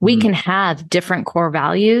We can have different core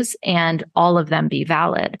values and all of them be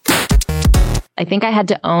valid. I think I had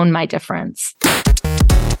to own my difference.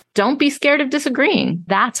 Don't be scared of disagreeing.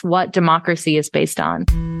 That's what democracy is based on.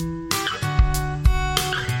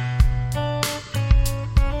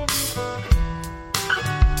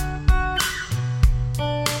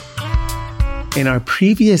 In our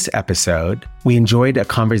previous episode, we enjoyed a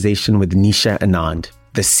conversation with Nisha Anand,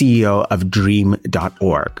 the CEO of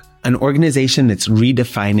Dream.org, an organization that's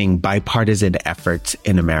redefining bipartisan efforts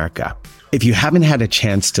in America. If you haven't had a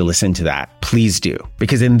chance to listen to that, please do,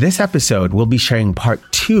 because in this episode, we'll be sharing part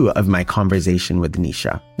 2 of my conversation with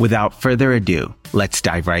Nisha. Without further ado, let's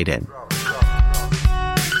dive right in.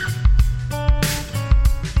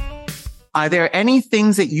 Are there any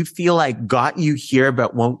things that you feel like got you here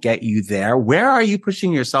but won't get you there? Where are you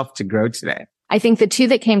pushing yourself to grow today? I think the 2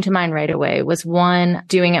 that came to mind right away was 1,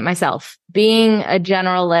 doing it myself. Being a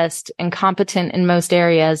generalist and competent in most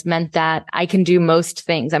areas meant that I can do most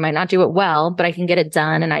things. I might not do it well, but I can get it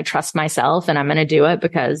done and I trust myself and I'm going to do it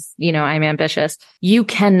because, I'm ambitious. You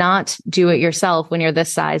cannot do it yourself when you're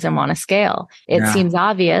this size and want to scale. It seems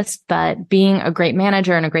obvious, but being a great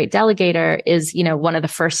manager and a great delegator is, one of the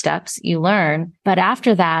first steps you learn. But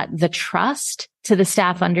after that, the trust to the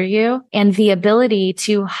staff under you and the ability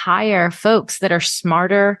to hire folks that are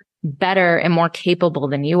smarter, better, and more capable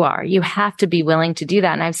than you are. You have to be willing to do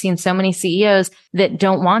that. And I've seen so many CEOs that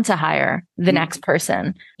don't want to hire the next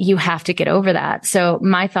person. You have to get over that. So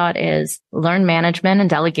my thought is learn management and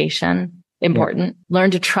delegation. Important. Learn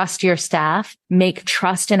to trust your staff. Make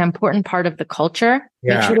trust an important part of the culture.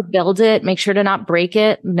 Make sure to build it. Make sure to not break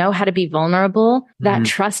it. Know how to be vulnerable. That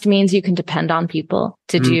trust means you can depend on people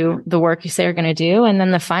to do the work you say you're going to do. And then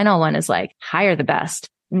the final one is hire the best.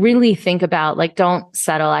 Really think about don't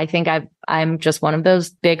settle. I think I'm just one of those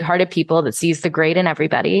big hearted people that sees the great in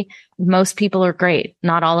everybody. Most people are great.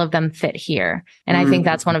 Not all of them fit here. And I think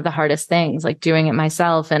that's one of the hardest things, doing it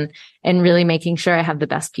myself and really making sure I have the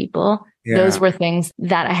best people. Yeah. Those were things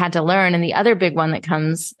that I had to learn. And the other big one that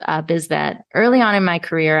comes up is that early on in my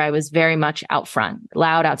career, I was very much out front,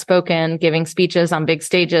 loud, outspoken, giving speeches on big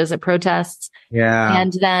stages at protests. Yeah.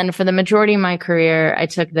 And then for the majority of my career, I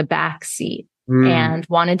took the back seat. And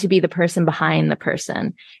wanted to be the person behind the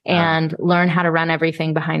person and learn how to run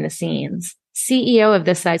everything behind the scenes. CEO of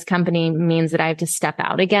this size company means that I have to step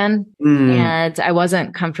out again. And I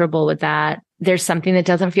wasn't comfortable with that. There's something that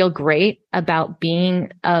doesn't feel great about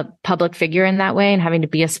being a public figure in that way and having to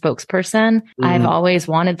be a spokesperson. I've always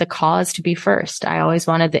wanted the cause to be first. I always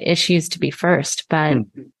wanted the issues to be first. But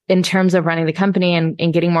in terms of running the company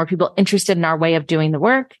and getting more people interested in our way of doing the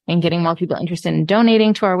work and getting more people interested in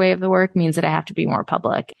donating to our way of the work means that I have to be more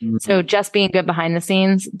public. So just being good behind the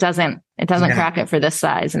scenes doesn't crack it for this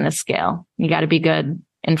size and this scale. You got to be good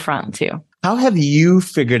in front too. How have you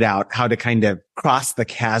figured out how to kind of cross the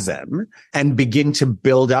chasm and begin to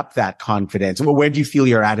build up that confidence? Well, where do you feel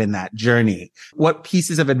you're at in that journey? What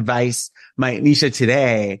pieces of advice might Nisha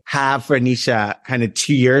today have for Nisha kind of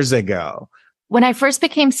 2 years ago? When I first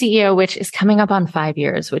became CEO, which is coming up on 5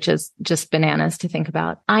 years, which is just bananas to think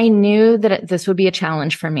about, I knew that this would be a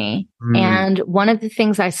challenge for me. And one of the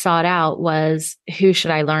things I sought out was, who should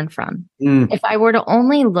I learn from? If I were to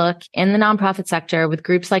only look in the nonprofit sector with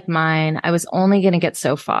groups like mine, I was only going to get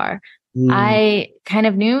so far. I kind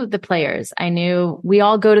of knew the players. I knew we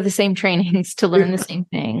all go to the same trainings to learn the same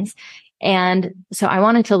things. And so I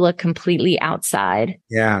wanted to look completely outside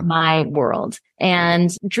my world.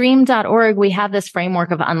 And Dream.org, we have this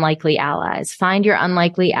framework of unlikely allies. Find your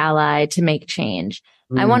unlikely ally to make change.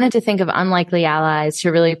 I wanted to think of unlikely allies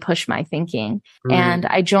to really push my thinking. And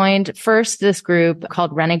I joined first this group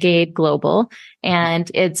called Renegade Global. And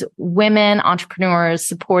it's women entrepreneurs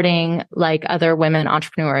supporting other women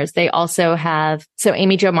entrepreneurs. They also have, so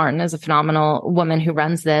Amy Jo Martin is a phenomenal woman who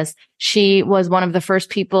runs this. She was one of the first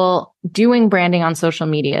people doing branding on social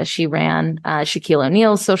media. She ran Shaquille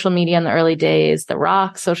O'Neal's social media in the early days, The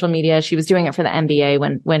Rock's social media. She was doing it for the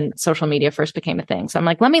NBA when social media first became a thing. So I'm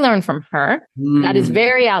let me learn from her. That is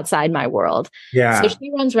very outside my world. Yeah. So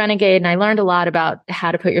she runs Renegade, and I learned a lot about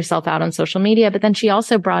how to put yourself out on social media. But then she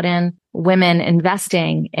also brought in women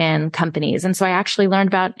investing in companies. And so I actually learned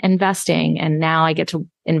about investing, and now I get to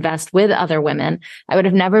invest with other women. I would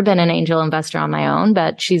have never been an angel investor on my own,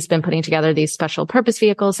 but she's been putting together these special purpose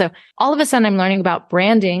vehicles. So all of a sudden I'm learning about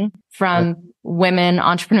branding from women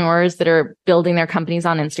entrepreneurs that are building their companies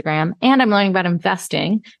on Instagram. And I'm learning about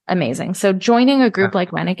investing. Amazing. So joining a group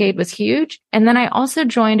like Renegade was huge. And then I also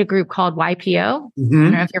joined a group called YPO. I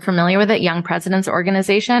don't know if you're familiar with it, Young Presidents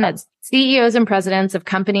Organization. It's CEOs and presidents of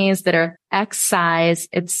companies that are X size.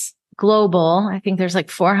 It's global. I think there's like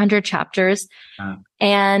 400 chapters.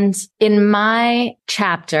 And in my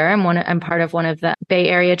chapter, I'm part of one of the Bay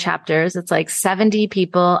Area chapters. It's like 70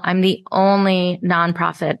 people. I'm the only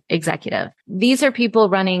nonprofit executive. These are people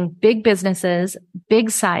running big businesses, big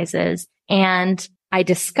sizes. And I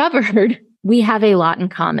discovered we have a lot in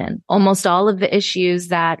common. Almost all of the issues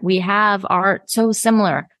that we have are so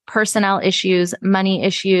similar. Personnel issues, money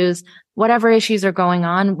issues, whatever issues are going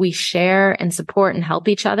on, we share and support and help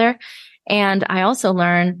each other. And I also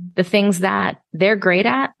learned the things that they're great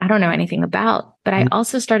at, I don't know anything about, but I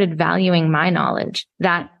also started valuing my knowledge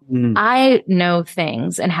that I know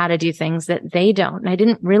things and how to do things that they don't. And I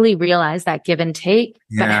didn't really realize that give and take,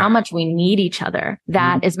 but how much we need each other.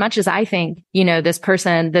 That as much as I think, this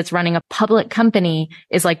person that's running a public company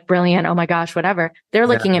is like brilliant. Oh my gosh, whatever. They're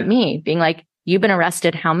looking at me being like, you've been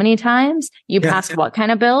arrested how many times? You passed what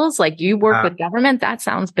kind of bills? Like you work with government? That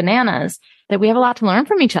sounds bananas. That we have a lot to learn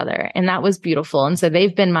from each other. And that was beautiful. And so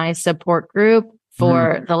they've been my support group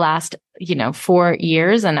for the last, 4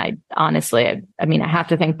 years. And I honestly, I have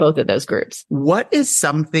to thank both of those groups. What is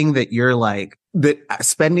something that you're like, that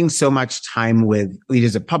spending so much time with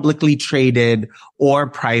leaders of publicly traded or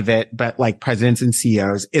private, but like presidents and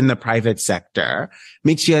CEOs in the private sector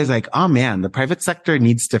makes you guys like, oh man, the private sector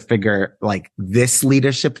needs to figure like this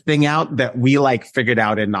leadership thing out that we like figured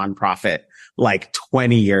out in nonprofit like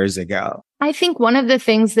 20 years ago? I think one of the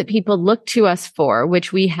things that people look to us for,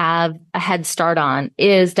 which we have a head start on,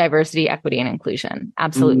 is diversity, equity, and inclusion.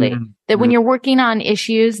 Absolutely. That when you're working on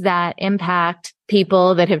issues that impact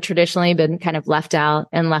people that have traditionally been kind of left out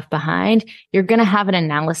and left behind, you're going to have an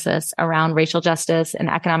analysis around racial justice and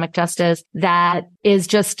economic justice that is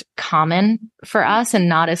just common for us and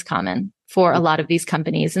not as common for a lot of these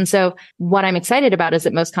companies. And so what I'm excited about is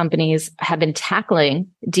that most companies have been tackling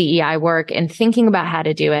DEI work and thinking about how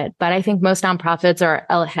to do it. But I think most nonprofits are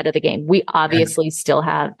ahead of the game. We obviously still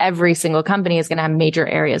have, every single company is going to have major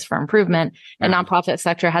areas for improvement. And nonprofit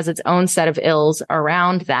sector has its own set of ills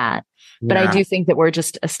around that. But I do think that we're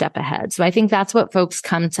just a step ahead. So I think that's what folks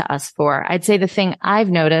come to us for. I'd say the thing I've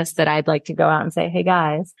noticed that I'd like to go out and say, hey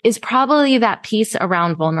guys, is probably that piece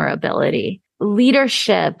around vulnerability.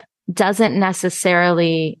 Leadership doesn't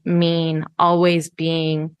necessarily mean always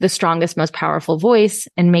being the strongest, most powerful voice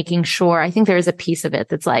and making sure. I think there is a piece of it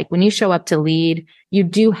that's like when you show up to lead, you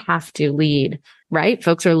do have to lead, right?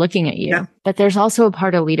 Folks are looking at you, but there's also a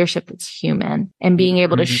part of leadership that's human, and being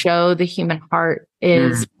able to show the human heart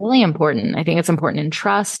is really important. I think it's important in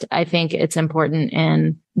trust. I think it's important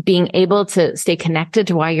in being able to stay connected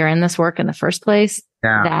to why you're in this work in the first place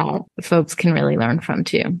that folks can really learn from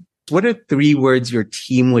too. What are 3 words your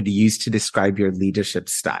team would use to describe your leadership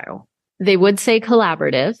style? They would say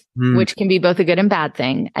collaborative, which can be both a good and bad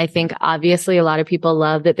thing. I think obviously a lot of people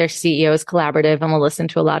love that their CEO is collaborative and will listen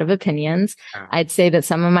to a lot of opinions. I'd say that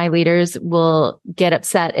some of my leaders will get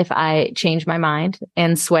upset if I change my mind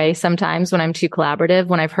and sway sometimes when I'm too collaborative,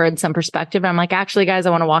 when I've heard some perspective. I'm like, actually, guys,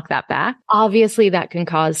 I want to walk that back. Obviously, that can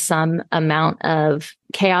cause some amount of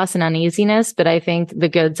chaos and uneasiness, but I think the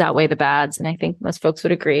goods outweigh the bads. And I think most folks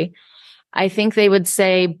would agree. I think they would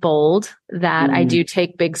say bold, that I do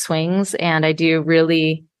take big swings and I do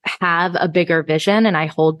really have a bigger vision and I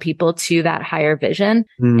hold people to that higher vision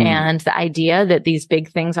and the idea that these big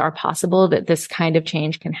things are possible, that this kind of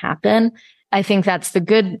change can happen. I think that's the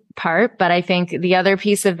good part, but I think the other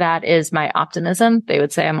piece of that is my optimism. They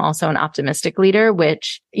would say I'm also an optimistic leader,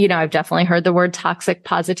 which, I've definitely heard the word toxic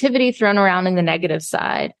positivity thrown around in the negative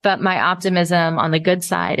side, but my optimism on the good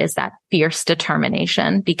side is that fierce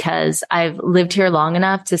determination, because I've lived here long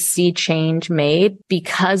enough to see change made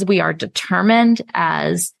because we are determined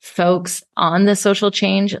as folks on the social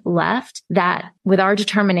change left, that with our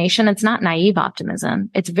determination, it's not naive optimism.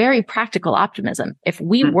 It's very practical optimism. If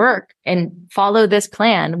we work and follow this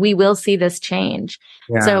plan, we will see this change.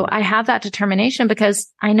 So I have that determination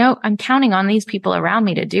because I know I'm counting on these people around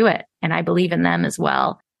me to do it. And I believe in them as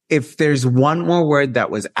well. If there's one more word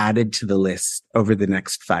that was added to the list over the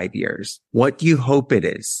next 5 years, what do you hope it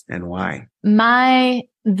is and why? My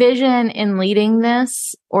vision in leading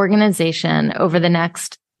this organization over the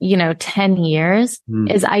next 10 years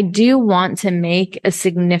is I do want to make a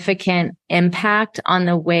significant impact on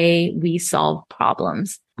the way we solve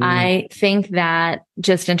problems. I think that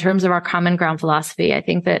just in terms of our common ground philosophy, I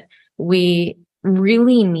think that we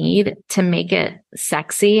really need to make it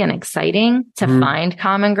sexy and exciting to find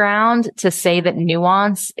common ground, to say that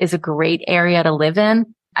nuance is a great area to live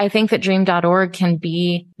in. I think that dream.org can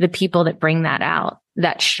be the people that bring that out,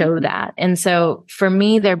 that show that. And so for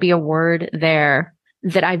me, there'd be a word there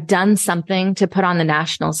that I've done something to put on the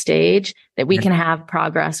national stage, that we can have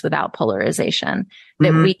progress without polarization,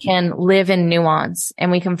 that we can live in nuance and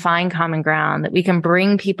we can find common ground, that we can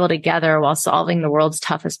bring people together while solving the world's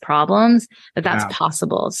toughest problems, that's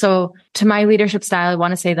possible. So to my leadership style, I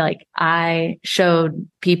want to say that like I showed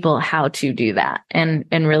people how to do that and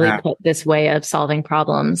really put this way of solving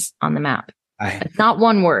problems on the map. It's not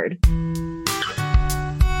one word.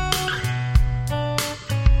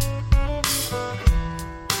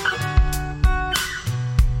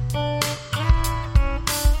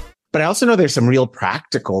 But I also know there's some real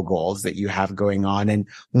practical goals that you have going on. And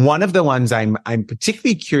one of the ones I'm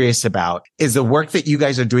particularly curious about is the work that you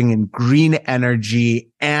guys are doing in green energy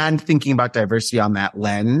and thinking about diversity on that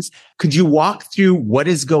lens. Could you walk through what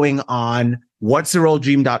is going on, what's the role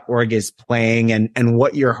Dream.org is playing, and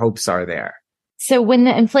what your hopes are there? So when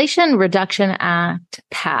the Inflation Reduction Act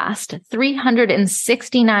passed,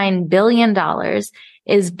 $369 billion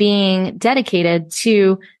is being dedicated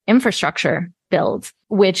to infrastructure builds,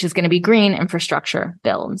 which is going to be green infrastructure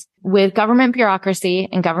builds. With government bureaucracy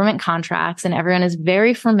and government contracts, and everyone is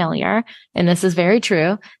very familiar, and this is very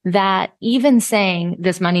true, that even saying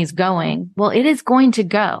this money's going, well, it is going to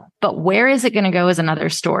go. But where is it going to go is another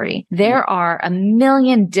story. There are a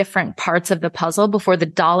million different parts of the puzzle before the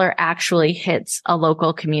dollar actually hits a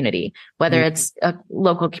local community, whether it's a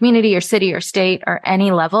local community or city or state or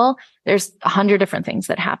any level. There's 100 different things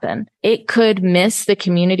that happen. It could miss the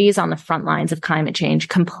communities on the front lines of climate change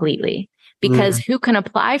completely, because who can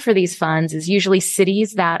apply for these funds is usually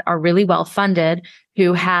cities that are really well funded,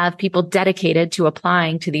 who have people dedicated to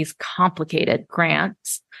applying to these complicated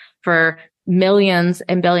grants for millions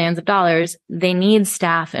and billions of dollars. They need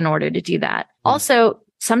staff in order to do that. Also,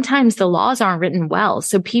 sometimes the laws aren't written well,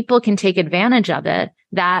 so people can take advantage of it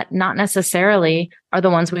that not necessarily are the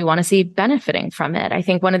ones we want to see benefiting from it. I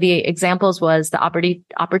think one of the examples was the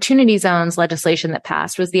opportunity zones legislation that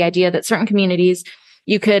passed, was the idea that certain communities,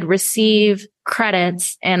 you could receive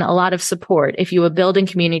credits and a lot of support if you were building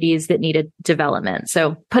communities that needed development.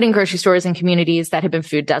 So putting grocery stores in communities that had been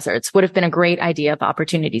food deserts would have been a great idea of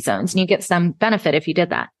opportunity zones. And you get some benefit if you did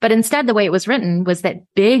that. But instead, the way it was written was that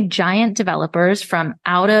big, giant developers from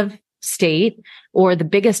out of state, or the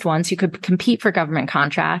biggest ones who could compete for government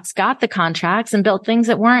contracts, got the contracts and built things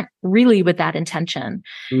that weren't really with that intention.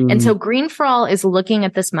 And so Green for All is looking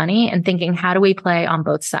at this money and thinking, how do we play on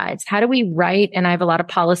both sides? How do we write? And I have a lot of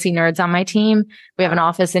policy nerds on my team. We have an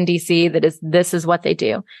office in DC this is what they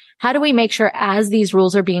do. How do we make sure as these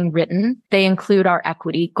rules are being written, they include our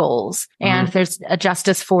equity goals? And there's a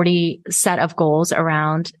Justice 40 set of goals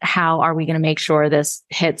around how are we going to make sure this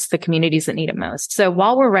hits the communities that need it most. So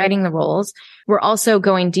while we're writing the rules, we're also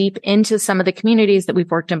going deep into some of the communities that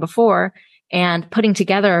we've worked in before and putting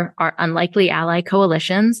together our unlikely ally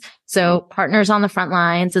coalitions. So partners on the front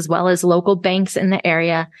lines, as well as local banks in the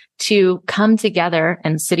area, to come together,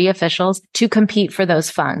 and city officials to compete for those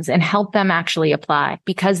funds and help them actually apply,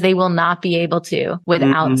 because they will not be able to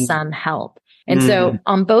without some help. And so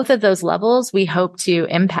on both of those levels, we hope to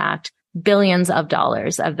impact billions of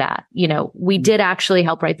dollars of that. You know, we did actually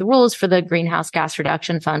help write the rules for the Greenhouse Gas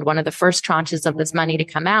Reduction Fund, one of the first tranches of this money to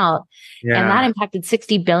come out. And that impacted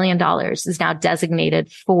 $60 billion is now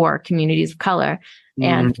designated for communities of color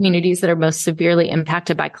and communities that are most severely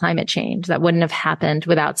impacted by climate change. That wouldn't have happened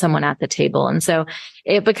without someone at the table. And so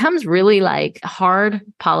it becomes really like hard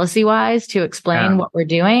policy wise to explain what we're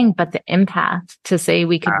doing, but the impact to say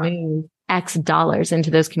we could move X dollars into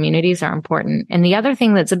those communities are important. And the other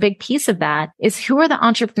thing that's a big piece of that is, who are the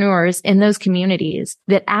entrepreneurs in those communities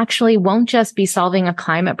that actually won't just be solving a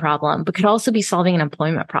climate problem, but could also be solving an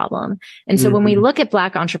employment problem. And so when we look at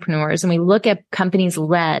Black entrepreneurs and we look at companies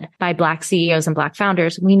led by Black CEOs and Black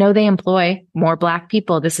founders, we know they employ more Black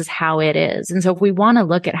people. This is how it is. And so if we want to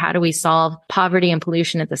look at how do we solve poverty and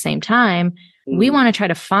pollution at the same time, we want to try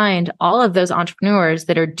to find all of those entrepreneurs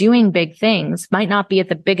that are doing big things, might not be at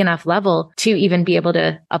the big enough level to even be able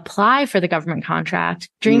to apply for the government contract.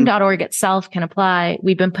 Dream.org itself can apply.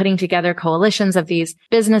 We've been putting together coalitions of these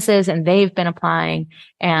businesses, and they've been applying.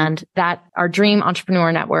 And that our Dream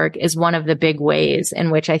Entrepreneur Network is one of the big ways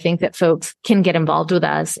in which I think that folks can get involved with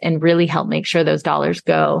us and really help make sure those dollars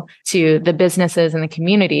go to the businesses and the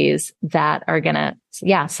communities that are going to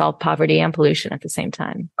solve poverty and pollution at the same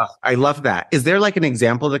time. Oh, I love that. Is there like an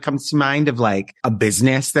example that comes to mind of like a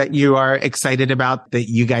business that you are excited about that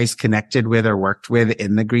you guys connected with or worked with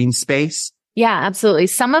in the green space? Yeah, absolutely.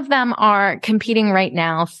 Some of them are competing right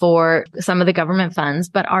now for some of the government funds,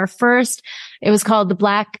 but our first, it was called the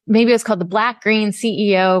Black Green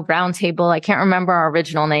CEO Roundtable. I can't remember our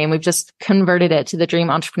original name. We've just converted it to the Dream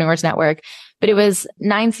Entrepreneurs Network. but it was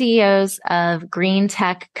 9 CEOs of green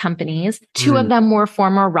tech companies. 2 of them were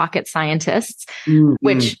former rocket scientists,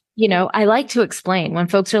 which, you know, I like to explain when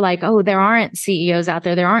folks are like, oh, there aren't CEOs out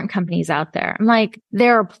there. There aren't companies out there. I'm like,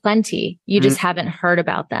 there are plenty. You just haven't heard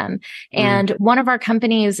about them. And one of our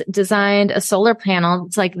companies designed a solar panel.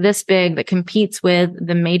 It's like this big that competes with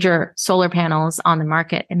the major solar panels on the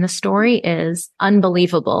market. And the story is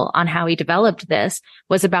unbelievable on how he developed this.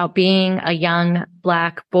 Was about being a young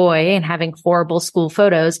Black boy and having horrible school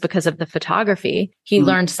photos because of the photography. He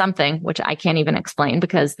learned something, which I can't even explain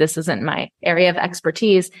because this isn't my area of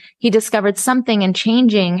expertise. He discovered something in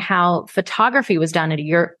changing how photography was done at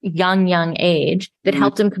a young age that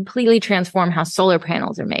helped him completely transform how solar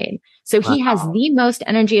panels are made. So he has the most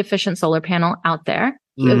energy efficient solar panel out there.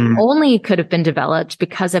 It only could have been developed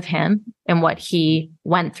because of him and what he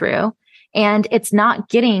went through. And it's not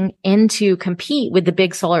getting into compete with the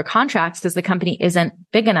big solar contracts because the company isn't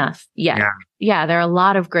big enough yet. Yeah, there are a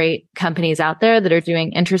lot of great companies out there that are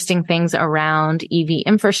doing interesting things around EV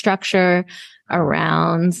infrastructure,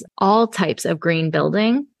 around all types of green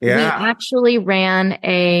building. We actually ran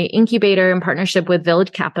a incubator in partnership with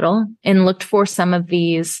Village Capital and looked for some of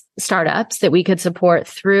these startups that we could support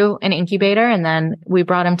through an incubator. And then we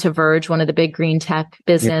brought them to Verge, one of the big green tech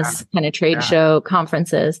business kind of trade show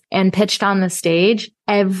conferences, and pitched on the stage.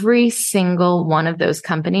 Every single one of those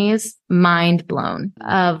companies, mind blown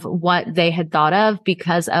of what they had thought of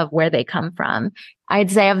because of where they come from.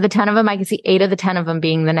 I'd say of the 10 of them, I could see 8 of the 10 of them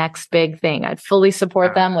being the next big thing. I'd fully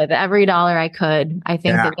support them with every dollar I could. I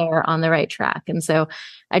think that they're on the right track. And so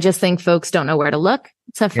I just think folks don't know where to look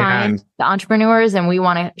to find the entrepreneurs. And we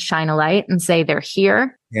want to shine a light and say they're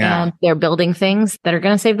here and they're building things that are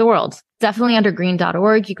going to save the world. Definitely under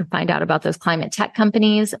green.org, you can find out about those climate tech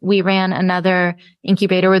companies. We ran another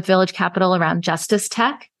incubator with Village Capital around justice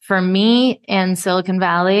tech. For me in Silicon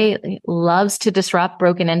Valley, loves to disrupt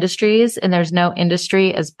broken industries, and there's no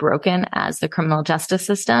industry as broken as the criminal justice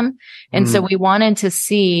system. And so we wanted to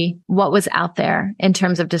see what was out there in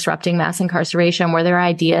terms of disrupting mass incarceration. Were there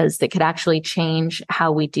ideas that could actually change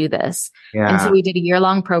how we do this? And so we did a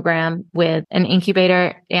year-long program with an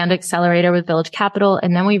incubator and accelerator with Village Capital.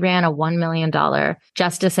 And then we ran a $1 million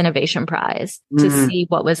Justice Innovation Prize to see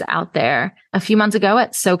what was out there. A few months ago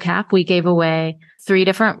at SoCap, we gave away 3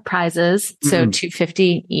 different prizes. So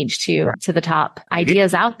 $250 each to the top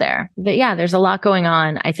ideas out there. But yeah, there's a lot going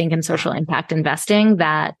on, I think, in social impact investing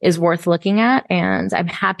that is worth looking at. And I'm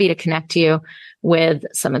happy to connect you with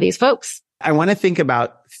some of these folks. I want to think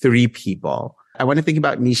about 3 people. I want to think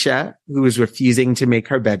about Nisha, who is refusing to make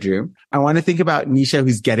her bedroom. I want to think about Nisha,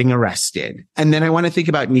 who's getting arrested. And then I want to think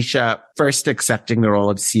about Nisha first accepting the role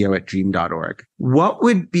of CEO at dream.org. What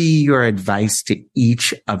would be your advice to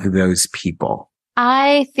each of those people?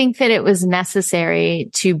 I think that it was necessary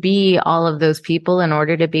to be all of those people in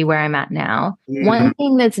order to be where I'm at now. One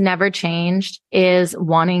thing that's never changed is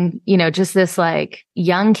wanting, you know, just this like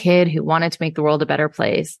young kid who wanted to make the world a better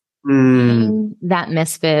place. That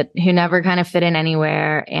misfit who never kind of fit in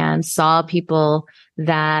anywhere and saw people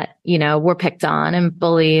that, you know, were picked on and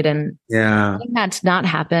bullied. And I think that's not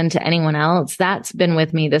happened to anyone else. That's been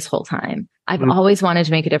with me this whole time. I've always wanted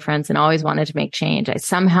to make a difference and always wanted to make change. I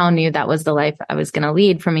somehow knew that was the life I was going to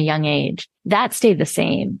lead from a young age. That stayed the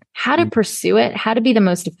same. How to pursue it, how to be the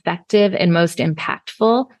most effective and most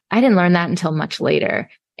impactful. I didn't learn that until much later.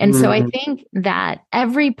 And so I think that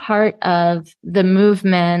every part of the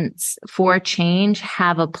movements for change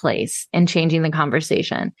have a place in changing the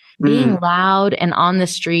conversation. Being loud and on the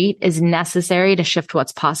street is necessary to shift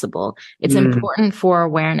what's possible. It's important for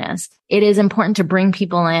awareness. It is important to bring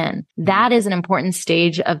people in. That is an important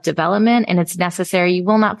stage of development, and it's necessary. You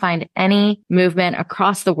will not find any movement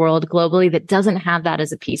across the world globally that doesn't have that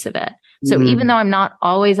as a piece of it. So even though I'm not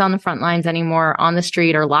always on the front lines anymore, on the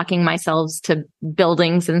street or locking myself to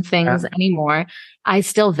buildings and things anymore, I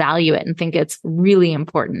still value it and think it's really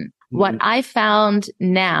important. What I found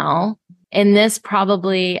now, and this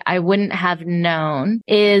probably I wouldn't have known,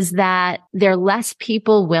 is that there are less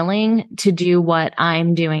people willing to do what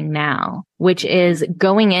I'm doing now, which is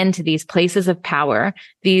going into these places of power,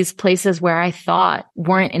 these places where I thought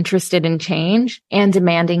weren't interested in change and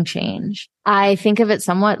demanding change. I think of it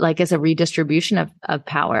somewhat like as a redistribution of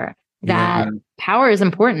power, that power is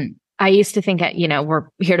important. I used to think, you know, we're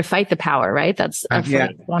here to fight the power, right? That's a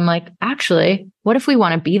phrase. I'm like, actually, what if we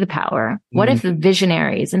want to be the power? What if the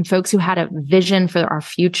visionaries and folks who had a vision for our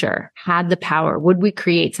future had the power? Would we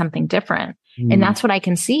create something different? And that's what I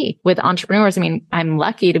can see with entrepreneurs. I mean, I'm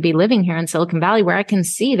lucky to be living here in Silicon Valley where I can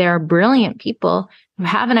see there are brilliant people who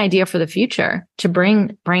have an idea for the future to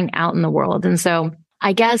bring out in the world. And so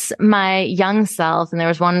I guess my young self, and there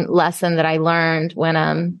was one lesson that I learned when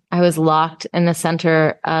I was locked in the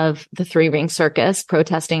center of the three-ring circus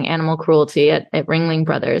protesting animal cruelty at Ringling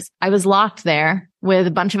Brothers. I was locked there with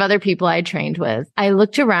a bunch of other people I trained with. I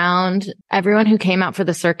looked around everyone who came out for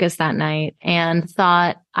the circus that night and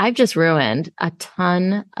thought, I've just ruined a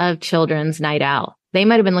ton of children's night out. They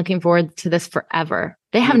might have been looking forward to this forever.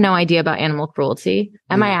 They have no idea about animal cruelty.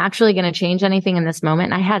 Am I actually going to change anything in this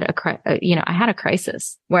moment? And I had a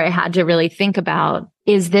crisis where I had to really think about,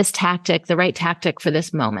 is this tactic the right tactic for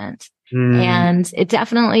this moment? And it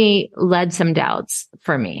definitely led some doubts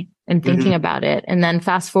for me in thinking about it. And then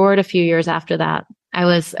fast forward a few years after that, I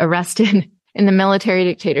was arrested in the military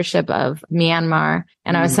dictatorship of Myanmar,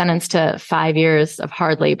 and I was sentenced to 5 years of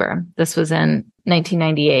hard labor. This was in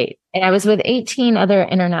 1998. And I was with 18 other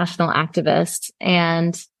international activists.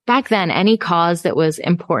 And back then, any cause that was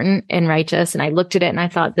important and righteous, and I looked at it and I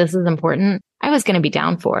thought, this is important, I was going to be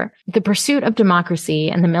down for. The pursuit of democracy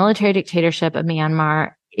and the military dictatorship of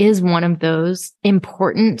Myanmar is one of those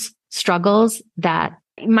important struggles that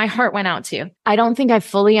my heart went out to. I don't think I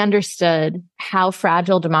fully understood how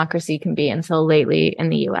fragile democracy can be until lately in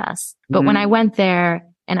the US. But when I went there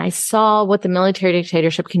and I saw what the military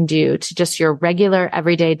dictatorship can do to just your regular,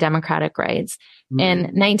 everyday democratic rights, in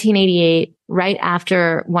 1988, right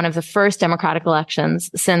after one of the first democratic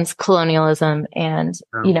elections since colonialism and,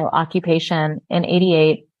 occupation in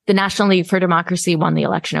 88, the National League for Democracy won the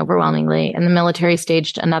election overwhelmingly, and the military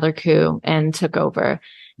staged another coup and took over.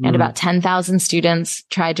 And about 10,000 students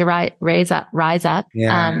tried to rise up.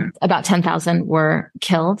 Yeah. About 10,000 were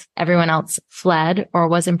killed. Everyone else fled or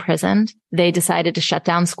was imprisoned. They decided to shut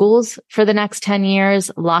down schools for the next 10 years,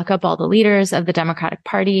 lock up all the leaders of the Democratic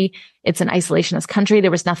Party. It's an isolationist country. There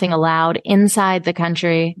was nothing allowed inside the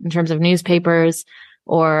country in terms of newspapers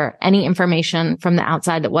or any information from the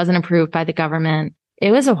outside that wasn't approved by the government. It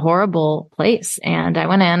was a horrible place. And I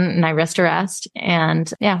went in and I risked arrest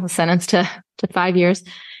and was sentenced to 5 years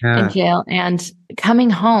in jail. And coming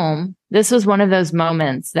home, this was one of those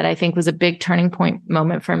moments that I think was a big turning point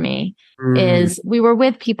moment for me, is we were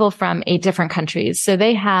with people from 8 different countries. So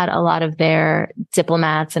they had a lot of their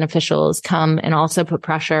diplomats and officials come and also put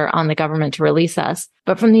pressure on the government to release us.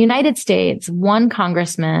 But from the United States, one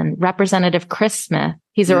congressman, Representative Chris Smith,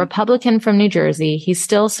 he's a Republican from New Jersey. He's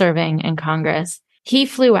still serving in Congress. He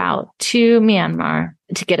flew out to Myanmar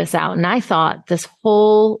to get us out. And I thought this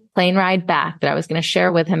whole plane ride back that I was going to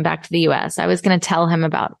share with him back to the US, I was going to tell him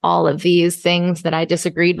about all of these things that I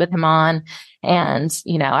disagreed with him on. And,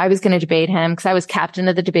 I was going to debate him because I was captain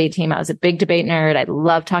of the debate team. I was a big debate nerd. I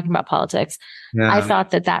loved talking about politics. Yeah. I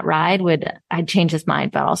thought that ride I'd change his mind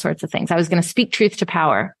about all sorts of things. I was going to speak truth to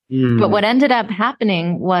power. But what ended up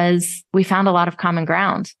happening was we found a lot of common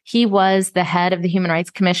ground. He was the head of the Human Rights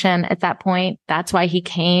Commission at that point. That's why he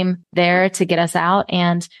came there to get us out.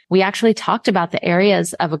 And we actually talked about the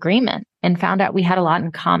areas of agreement and found out we had a lot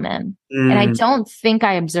in common. And I don't think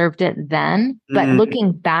I observed it then, but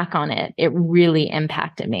looking back on it, it really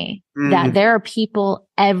impacted me that there are people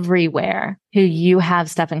everywhere who you have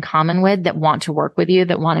stuff in common with that want to work with you,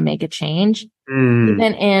 that want to make a change,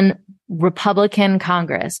 even in Republican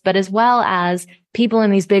Congress, but as well as people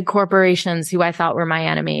in these big corporations who I thought were my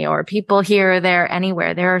enemy, or people here or there,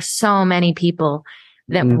 anywhere. There are so many people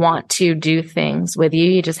that want to do things with you.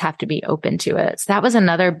 You just have to be open to it. So that was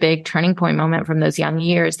another big turning point moment from those young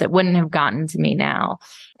years that wouldn't have gotten to me now.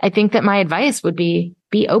 I think that my advice would be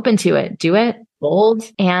open to it, do it, bold,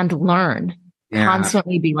 and learn.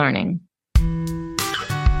 Constantly be learning.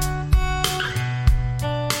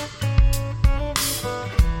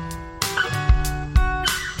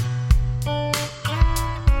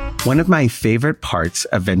 One of my favorite parts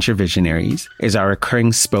of Venture Visionaries is our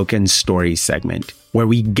recurring spoken stories segment, where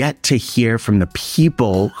we get to hear from the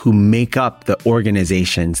people who make up the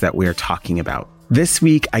organizations that we're talking about. This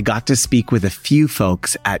week, I got to speak with a few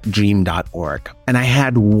folks at Dream.org, and I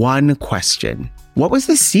had one question. What was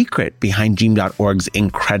the secret behind Dream.org's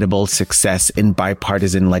incredible success in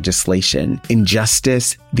bipartisan legislation, in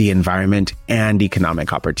justice, the environment, and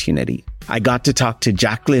economic opportunity? I got to talk to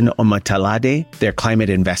Jacqueline Omotalade, their climate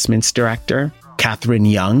investments director, Catherine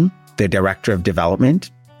Young, their director of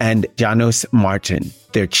development, and Janos Martin,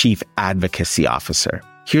 their chief advocacy officer.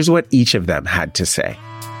 Here's what each of them had to say.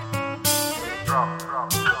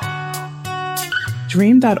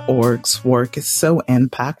 Dream.org's work is so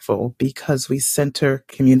impactful because we center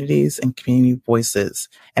communities and community voices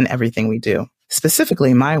in everything we do.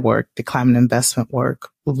 Specifically, my work, the climate investment work,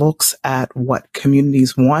 looks at what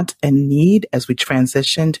communities want and need as we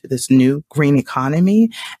transition to this new green economy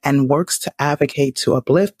and works to advocate to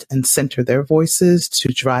uplift and center their voices to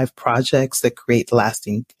drive projects that create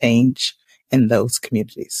lasting change in those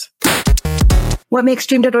communities. What makes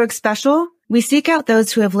Dream.org special? We seek out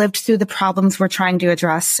those who have lived through the problems we're trying to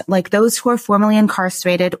address, like those who are formerly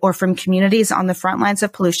incarcerated or from communities on the front lines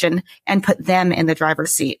of pollution, and put them in the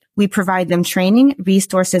driver's seat. We provide them training,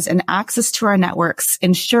 resources, and access to our networks,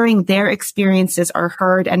 ensuring their experiences are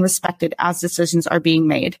heard and respected as decisions are being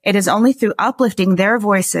made. It is only through uplifting their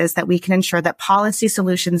voices that we can ensure that policy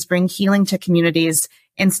solutions bring healing to communities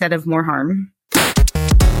instead of more harm.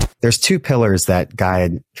 There's two pillars that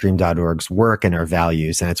guide Dream.org's work and our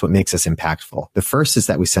values, and it's what makes us impactful. The first is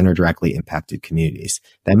that we center directly impacted communities.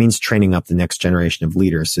 That means training up the next generation of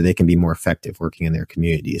leaders so they can be more effective working in their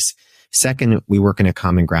communities. Second, we work in a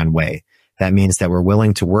common ground way. That means that we're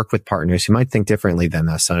willing to work with partners who might think differently than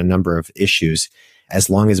us on a number of issues,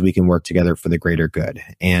 as long as we can work together for the greater good.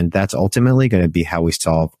 And that's ultimately going to be how we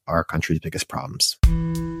solve our country's biggest problems.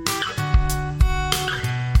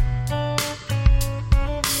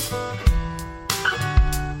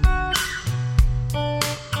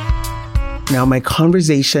 Now, my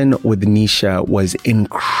conversation with Nisha was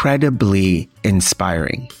incredibly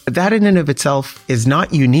inspiring. That in and of itself is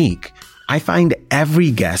not unique. I find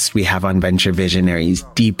every guest we have on Venture Visionaries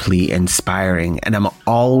deeply inspiring, and I'm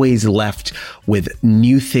always left with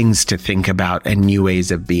new things to think about and new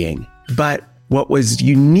ways of being. But what was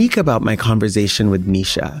unique about my conversation with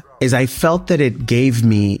Nisha is I felt that it gave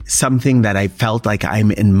me something that I felt like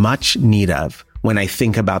I'm in much need of when I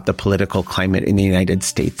think about the political climate in the United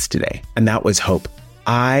States today. And that was hope.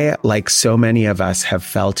 I, like so many of us, have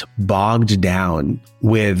felt bogged down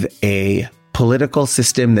with a political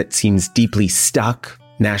system that seems deeply stuck,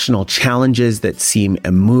 national challenges that seem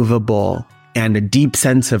immovable, and a deep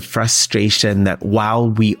sense of frustration that while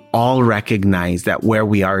we all recognize that where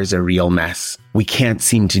we are is a real mess, we can't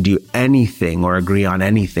seem to do anything or agree on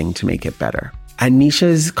anything to make it better. And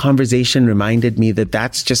Nisha's conversation reminded me that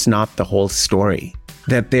that's just not the whole story.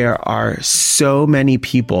 That there are so many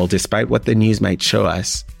people, despite what the news might show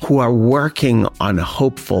us, who are working on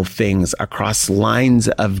hopeful things across lines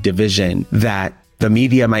of division that the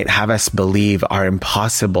media might have us believe are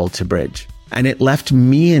impossible to bridge. And it left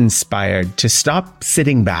me inspired to stop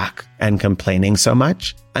sitting back and complaining so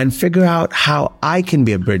much and figure out how I can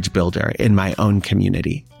be a bridge builder in my own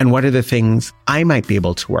community. And what are the things I might be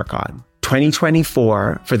able to work on?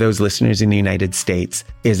 2024, for those listeners in the United States,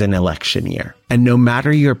 is an election year. And no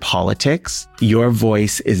matter your politics, your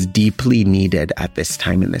voice is deeply needed at this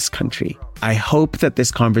time in this country. I hope that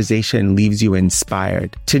this conversation leaves you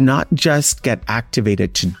inspired to not just get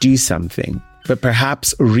activated to do something, but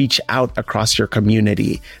perhaps reach out across your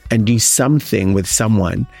community and do something with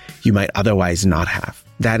someone you might otherwise not have.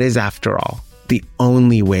 That is, after all, the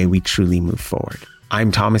only way we truly move forward. I'm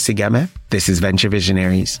Thomas Igeme. This is Venture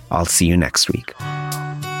Visionaries. I'll see you next week.